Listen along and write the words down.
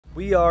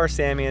We are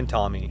Sammy and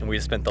Tommy, and we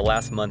spent the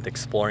last month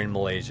exploring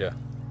Malaysia.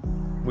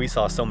 We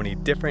saw so many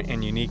different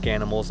and unique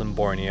animals in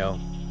Borneo,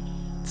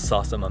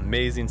 saw some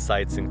amazing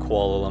sights in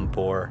Kuala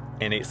Lumpur,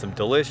 and ate some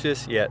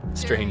delicious yet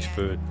strange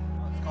food.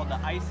 It's called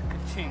the ice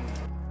kaching.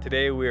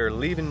 Today we are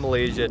leaving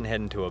Malaysia and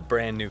heading to a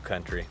brand new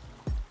country.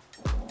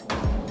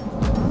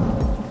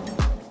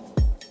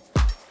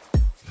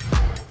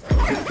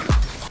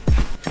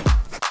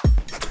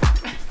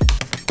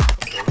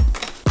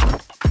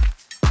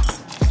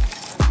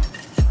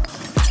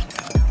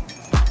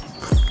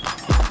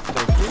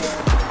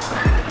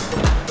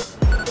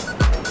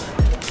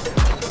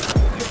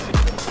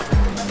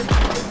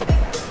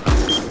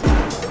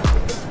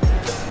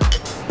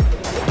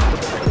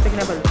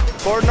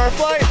 Boarding our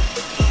flight!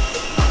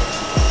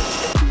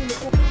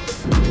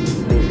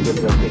 Please give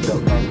your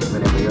seatbelt on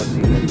whenever you're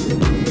seated.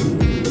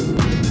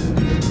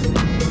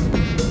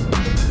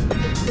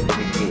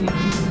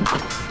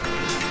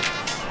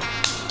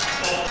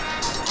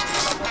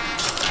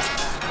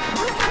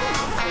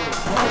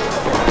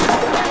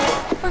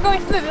 We're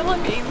going to the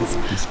Philippines.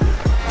 Thank you.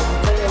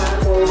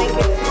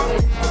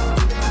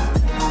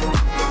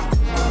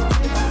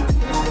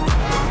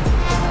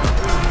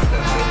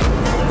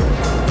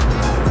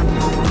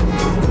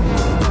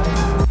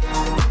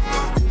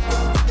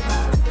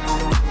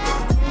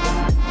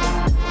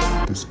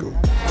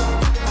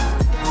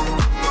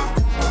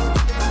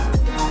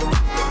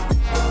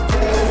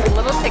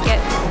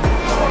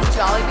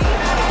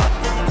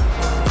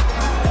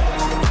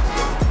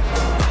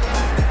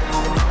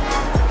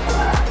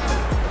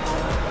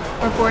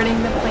 We're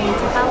boarding the plane to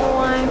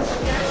Palawan.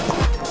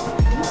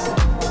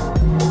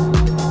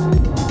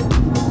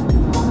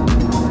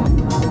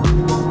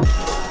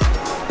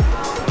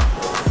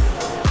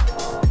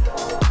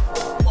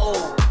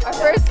 Our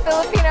first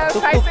Filipino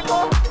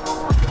tricycle.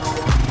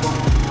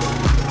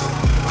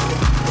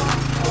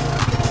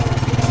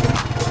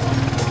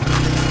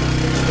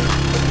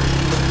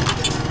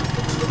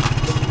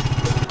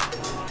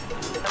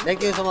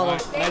 Thank you so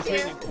much. Thank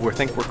you. We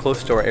think we're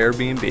close to our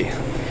Airbnb.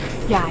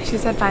 Yeah, she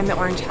said find the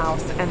orange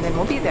house and then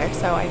we'll be there.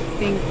 So I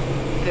think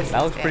this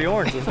That looks pretty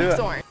orange. Let's do it.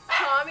 orange.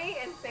 Tommy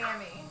and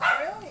Sammy.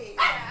 Really?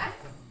 Yeah.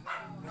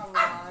 Come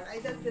on, I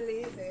don't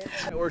believe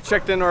it. We're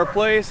checked into our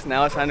place.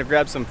 Now it's time to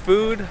grab some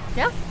food.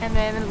 Yeah. And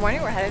then in the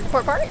morning we're headed to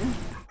Port Barton.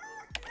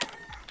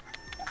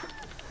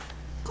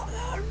 Come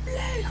on,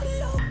 play.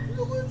 Hello.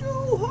 Look at you.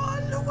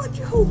 Look at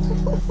you.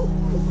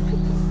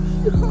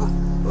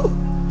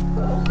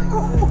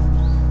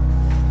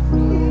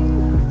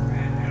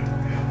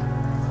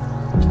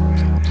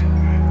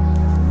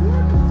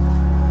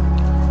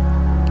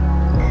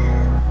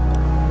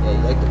 Yeah, you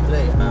like to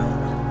play, man.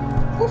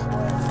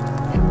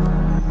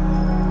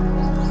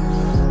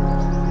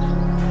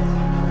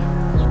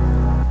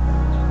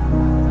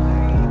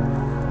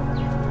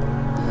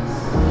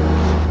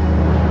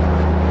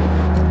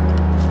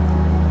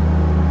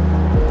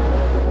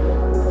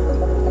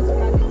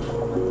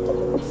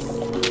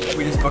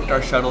 We just booked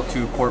our shuttle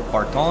to Port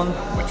Barton,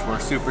 which we're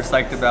super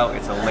psyched about.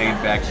 It's a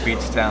laid-back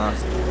beach town.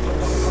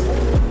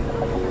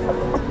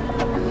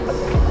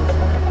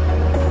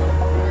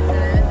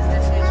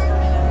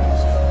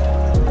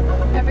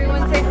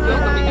 Everyone say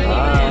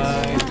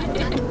hi.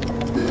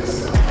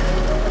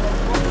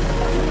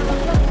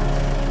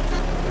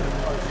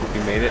 We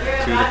made it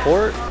to the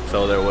port,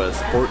 so there was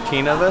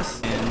 14 of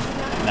us and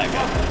that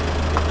guy.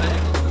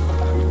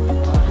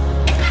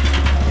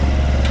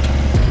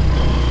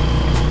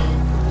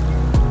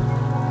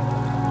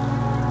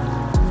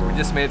 So we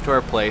just made it to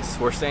our place.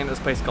 We're staying at this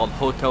place called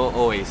Hotel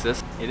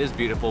Oasis. It is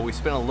beautiful. We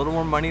spent a little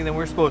more money than we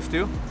were supposed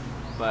to,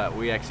 but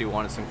we actually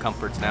wanted some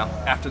comforts now.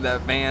 After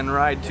that van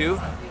ride too,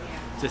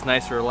 it's just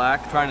nice to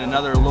relax. Trying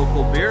another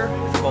local beer.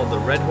 It's called the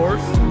Red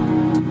Horse.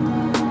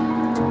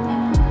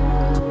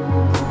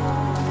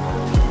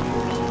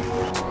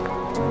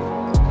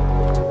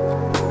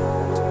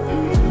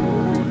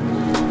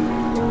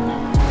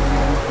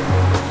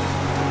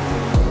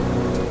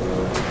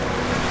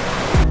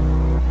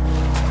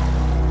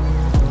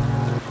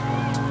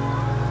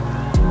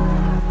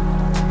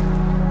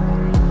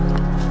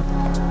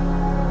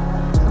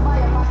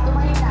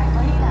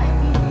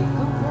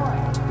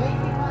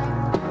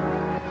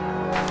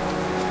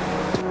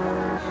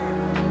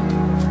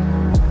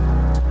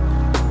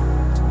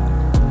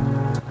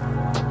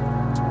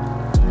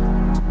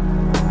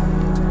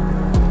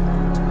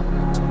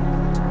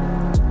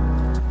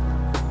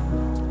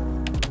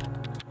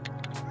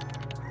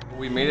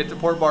 We made it to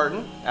Port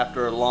Barton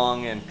after a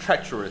long and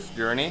treacherous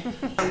journey.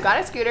 Got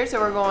a scooter, so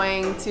we're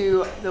going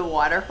to the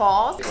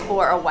waterfalls,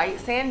 explore a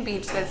white sand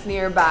beach that's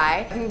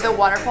nearby. I think the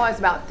waterfall is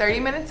about 30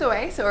 minutes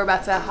away, so we're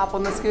about to hop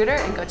on the scooter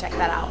and go check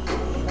that out.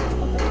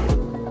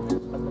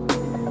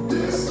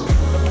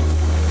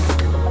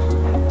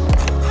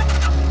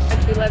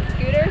 We love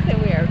scooters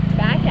and we are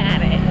back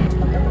at it.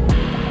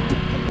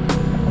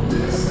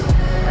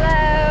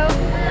 Hello.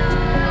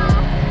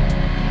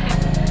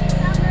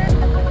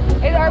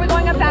 Are we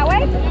going up that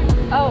way?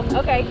 Oh,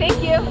 okay,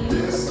 thank you.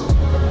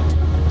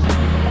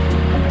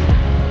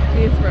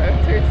 These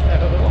roads are so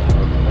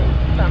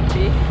something.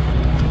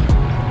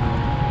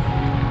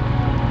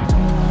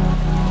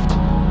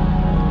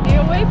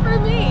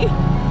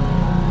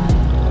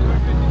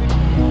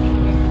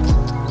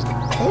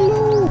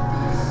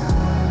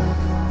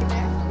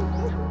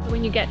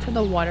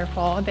 the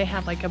waterfall, they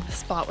have like a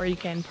spot where you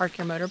can park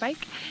your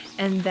motorbike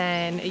and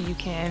then you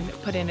can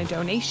put in a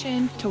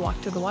donation to walk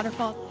to the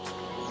waterfall.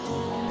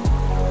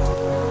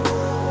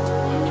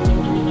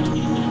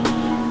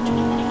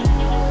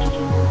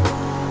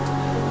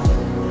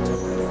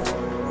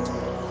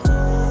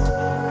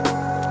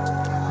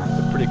 It's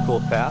a pretty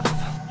cool path.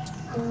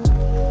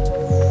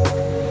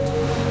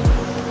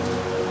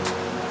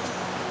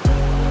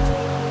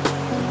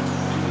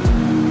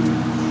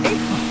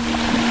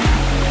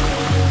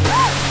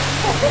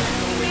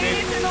 We made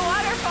it to the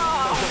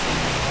waterfall!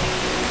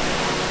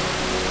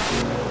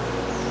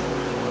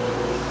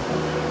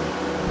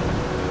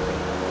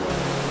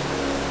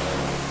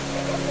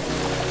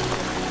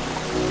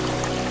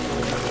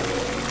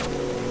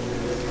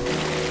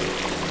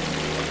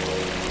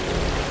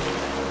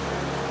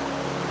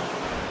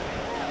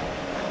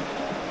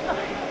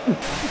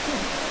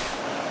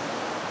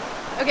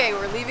 Okay,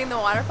 we're leaving the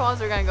waterfalls.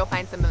 We're gonna go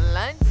find some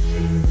lunch.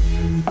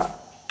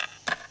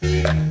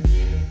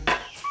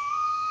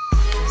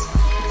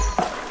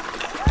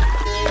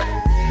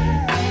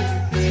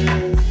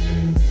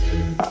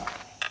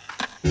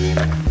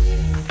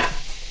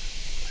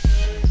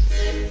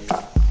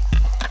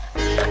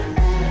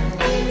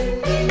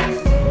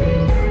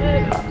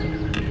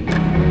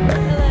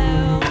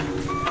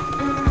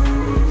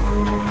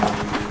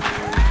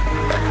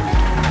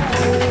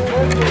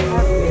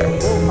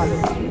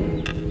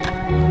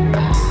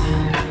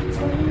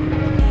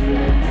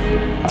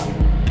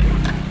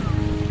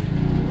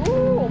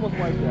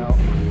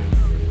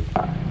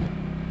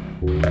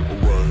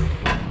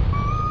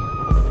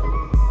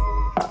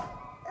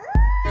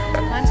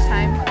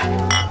 Lunchtime.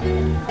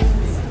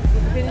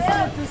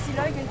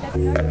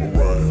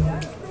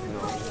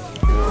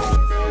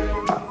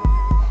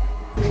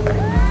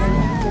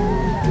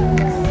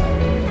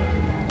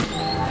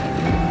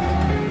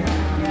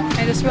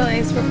 I just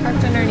realized we're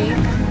parked underneath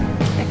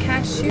a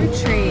cashew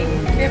tree.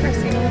 Have you ever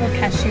seen a little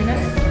cashew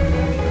nut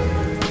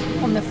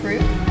on the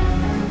fruit?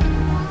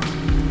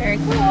 Very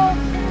cool.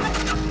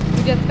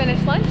 We just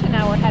finished lunch and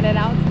now we're headed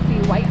out to see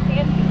White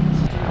Sand Beach.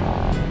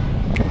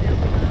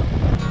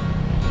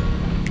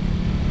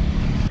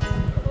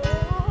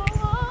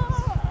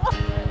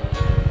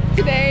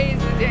 Today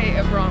is the day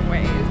of wrong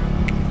ways.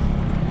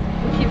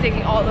 We keep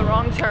taking all the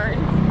wrong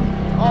turns,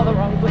 all the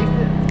wrong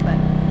places, but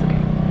it's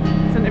okay.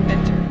 It's an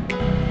adventure.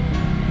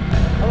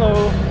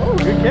 Hello. Oh,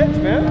 good catch,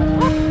 man.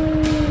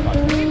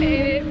 We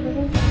made it.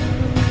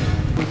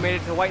 We made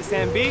it to White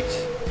Sand Beach.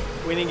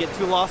 We didn't get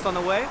too lost on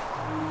the way.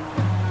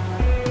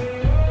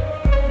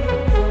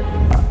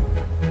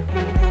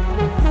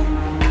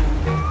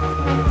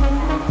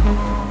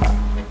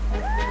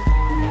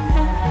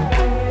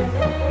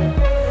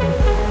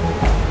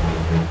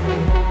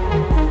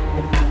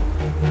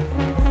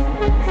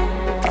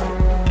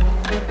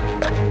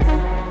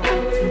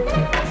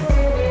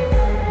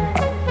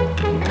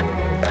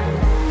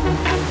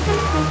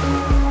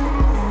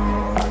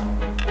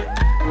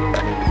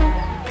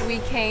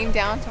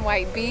 Down to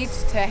White Beach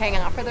to hang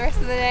out for the rest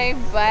of the day,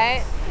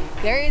 but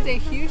there is a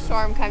huge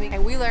storm coming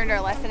and we learned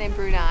our lesson in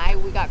Brunei.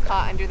 We got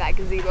caught under that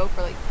gazebo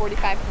for like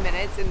 45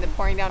 minutes in the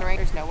pouring down rain.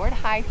 There's nowhere to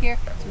hide here,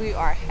 so we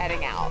are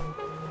heading out.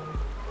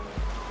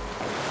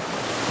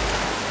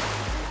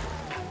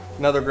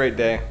 Another great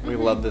day. We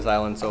love this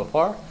island so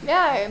far.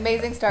 Yeah,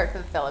 amazing start to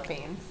the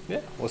Philippines.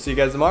 Yeah, we'll see you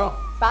guys tomorrow.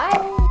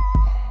 Bye.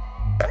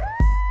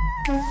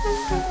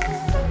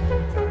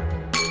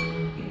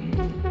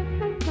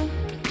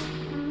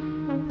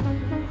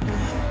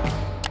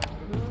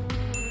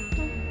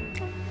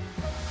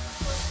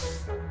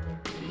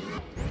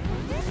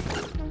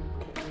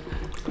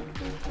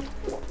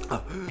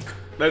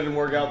 That didn't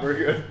work out very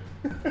good.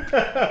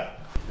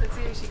 Let's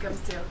see who she comes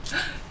to.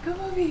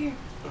 Come over here.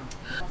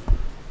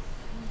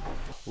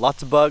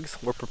 Lots of bugs.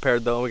 We're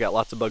prepared though. We got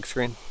lots of bug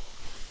screen.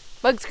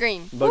 Bug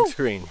screen. Bug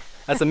screen.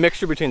 That's a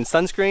mixture between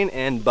sunscreen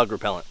and bug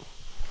repellent.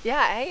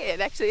 Yeah, hey, it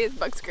actually is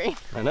bug screen.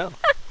 I know.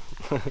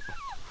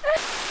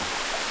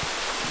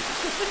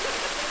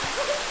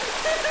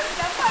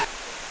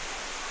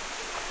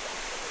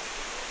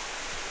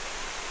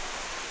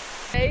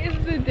 Today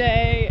is the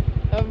day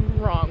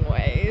of wrong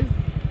way.